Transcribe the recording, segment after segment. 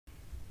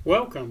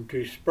Welcome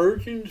to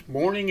Spurgeon's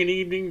Morning and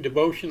Evening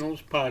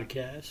Devotionals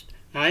podcast.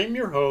 I am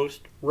your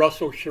host,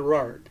 Russell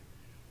Sherrard.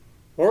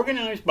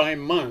 Organized by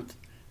month,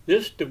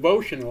 this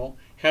devotional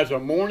has a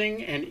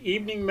morning and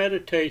evening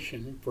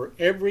meditation for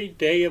every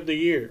day of the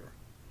year.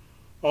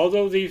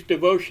 Although these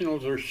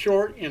devotionals are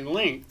short in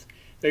length,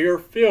 they are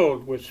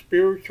filled with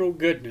spiritual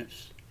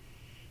goodness.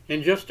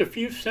 In just a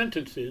few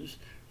sentences,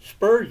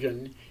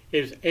 Spurgeon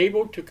is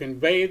able to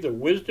convey the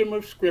wisdom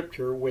of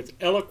Scripture with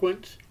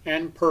eloquence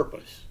and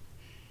purpose.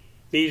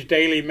 These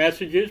daily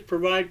messages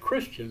provide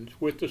Christians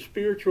with the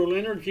spiritual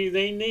energy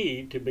they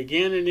need to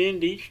begin and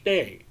end each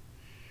day.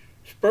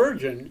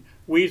 Spurgeon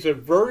weaves a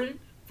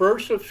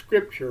verse of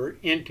Scripture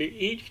into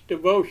each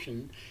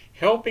devotion,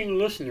 helping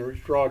listeners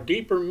draw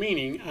deeper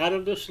meaning out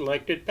of the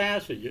selected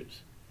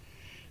passages.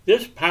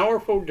 This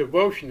powerful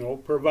devotional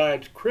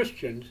provides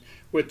Christians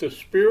with the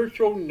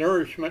spiritual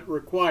nourishment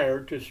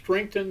required to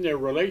strengthen their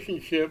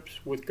relationships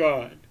with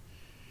God.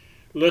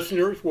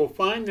 Listeners will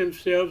find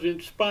themselves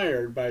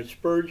inspired by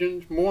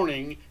Spurgeon's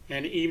morning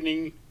and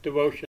evening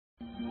devotion.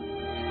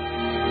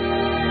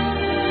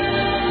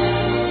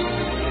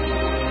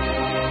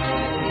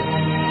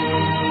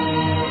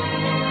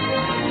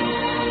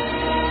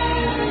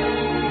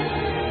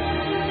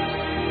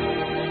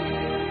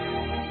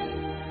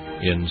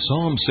 In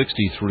Psalm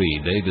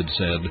 63, David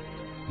said,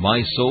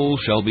 "My soul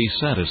shall be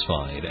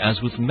satisfied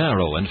as with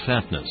marrow and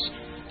fatness,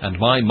 and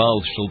my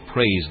mouth shall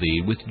praise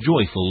thee with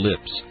joyful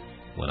lips,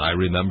 when I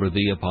remember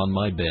thee upon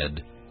my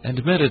bed,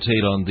 and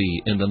meditate on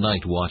thee in the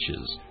night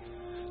watches."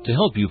 To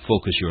help you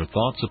focus your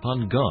thoughts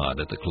upon God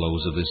at the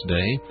close of this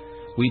day,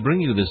 we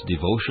bring you this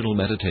devotional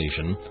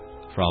meditation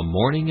from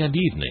Morning and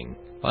Evening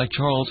by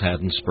Charles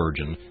Haddon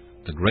Spurgeon,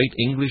 the great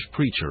English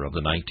preacher of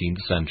the 19th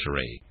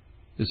century.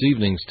 This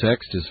evening's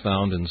text is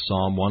found in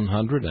Psalm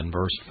 100 and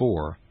verse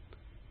 4.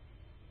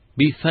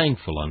 "Be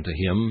thankful unto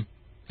him,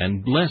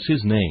 and bless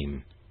his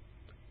name."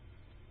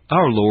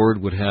 Our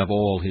Lord would have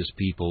all his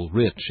people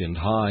rich in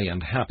high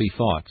and happy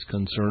thoughts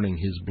concerning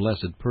his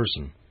blessed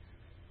person.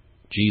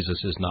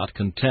 Jesus is not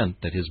content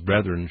that his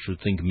brethren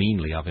should think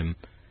meanly of him.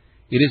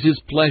 It is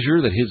his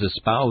pleasure that his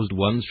espoused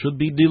ones should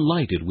be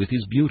delighted with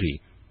his beauty.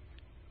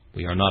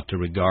 We are not to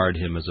regard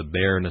him as a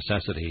bare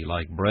necessity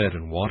like bread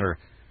and water,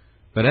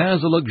 but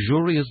as a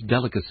luxurious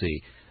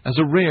delicacy, as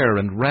a rare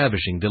and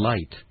ravishing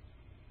delight.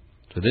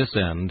 To this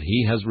end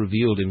he has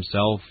revealed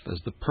himself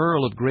as the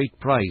pearl of great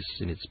price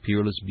in its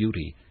peerless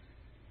beauty,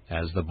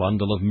 as the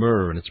bundle of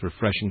myrrh in its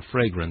refreshing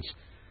fragrance,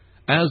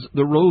 as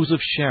the rose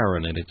of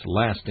Sharon in its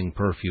lasting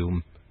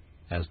perfume,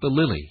 as the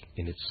lily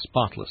in its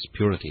spotless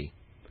purity.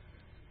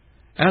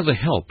 As a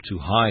help to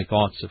high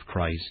thoughts of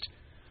Christ,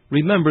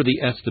 remember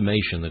the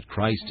estimation that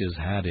Christ is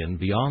had in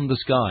beyond the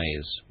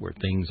skies, where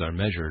things are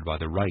measured by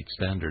the right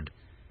standard.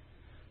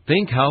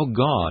 Think how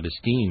God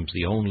esteems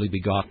the only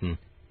begotten,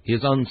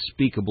 his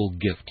unspeakable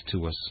gift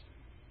to us.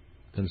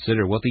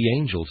 Consider what the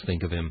angels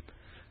think of him,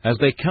 as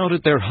they count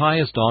it their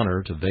highest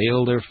honor to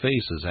veil their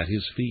faces at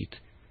his feet.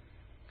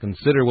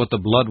 Consider what the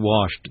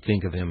blood-washed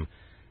think of him,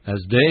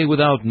 as day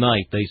without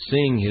night they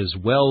sing his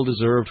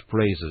well-deserved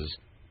praises.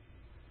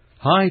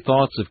 High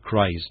thoughts of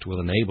Christ will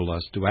enable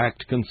us to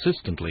act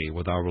consistently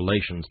with our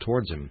relations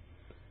towards him.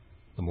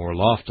 The more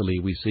loftily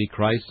we see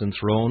Christ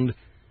enthroned,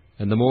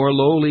 and the more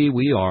lowly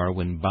we are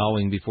when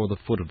bowing before the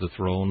foot of the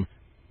throne,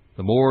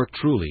 the more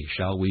truly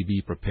shall we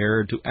be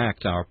prepared to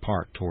act our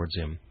part towards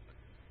him.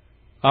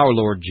 Our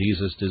Lord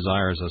Jesus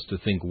desires us to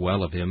think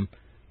well of him,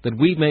 that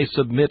we may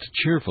submit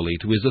cheerfully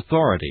to his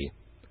authority.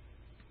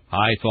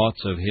 High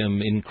thoughts of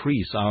him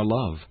increase our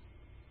love.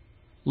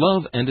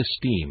 Love and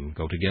esteem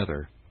go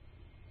together.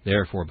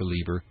 Therefore,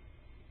 believer,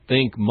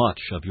 think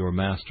much of your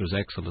Master's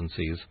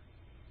excellencies.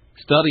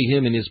 Study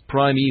him in his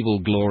primeval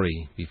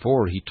glory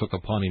before he took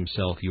upon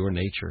himself your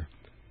nature.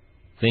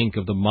 Think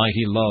of the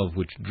mighty love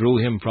which drew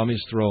him from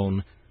his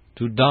throne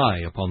to die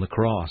upon the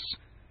cross.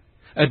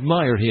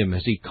 Admire him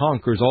as he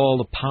conquers all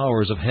the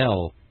powers of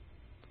hell.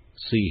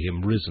 See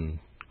him risen,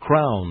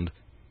 crowned,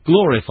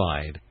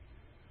 glorified.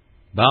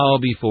 Bow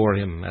before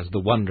him as the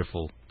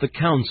wonderful, the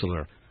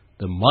counselor,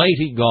 the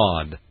mighty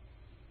God.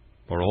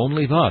 For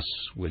only thus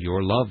will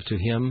your love to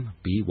him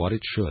be what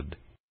it should.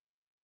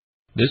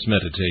 This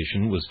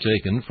meditation was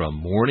taken from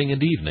Morning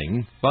and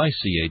Evening by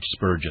C.H.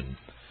 Spurgeon.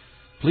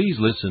 Please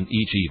listen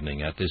each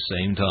evening at this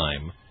same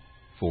time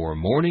for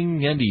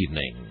Morning and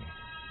Evening.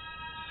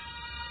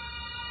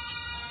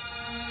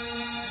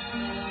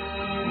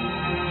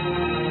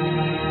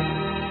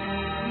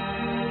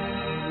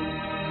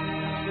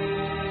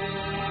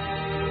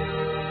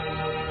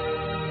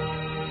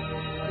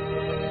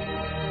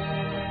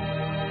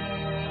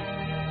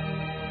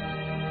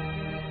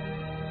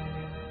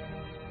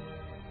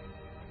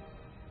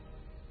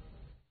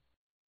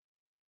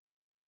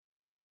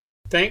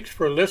 Thanks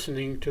for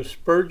listening to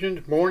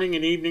Spurgeon's Morning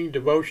and Evening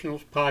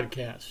Devotionals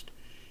podcast.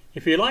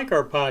 If you like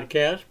our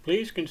podcast,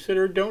 please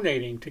consider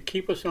donating to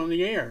keep us on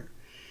the air,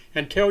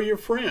 and tell your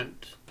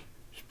friends.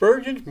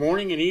 Spurgeon's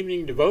Morning and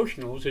Evening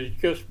Devotionals is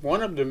just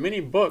one of the many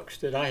books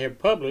that I have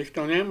published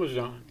on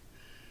Amazon.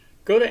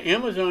 Go to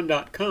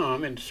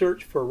Amazon.com and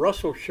search for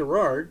Russell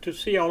Sherrard to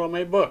see all of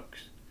my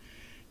books.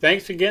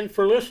 Thanks again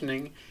for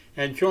listening,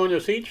 and join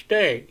us each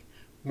day,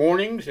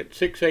 mornings at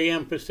 6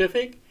 a.m.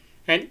 Pacific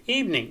and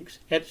evenings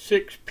at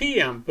 6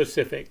 p.m.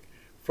 Pacific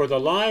for the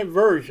live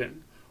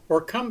version,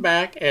 or come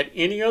back at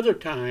any other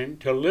time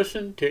to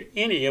listen to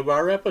any of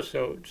our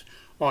episodes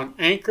on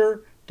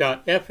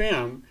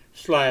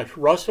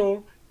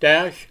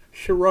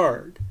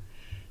anchor.fm/Russell-Sherrard.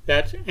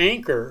 That's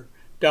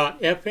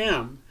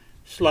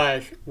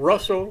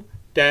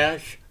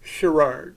anchor.fm/Russell-Sherrard.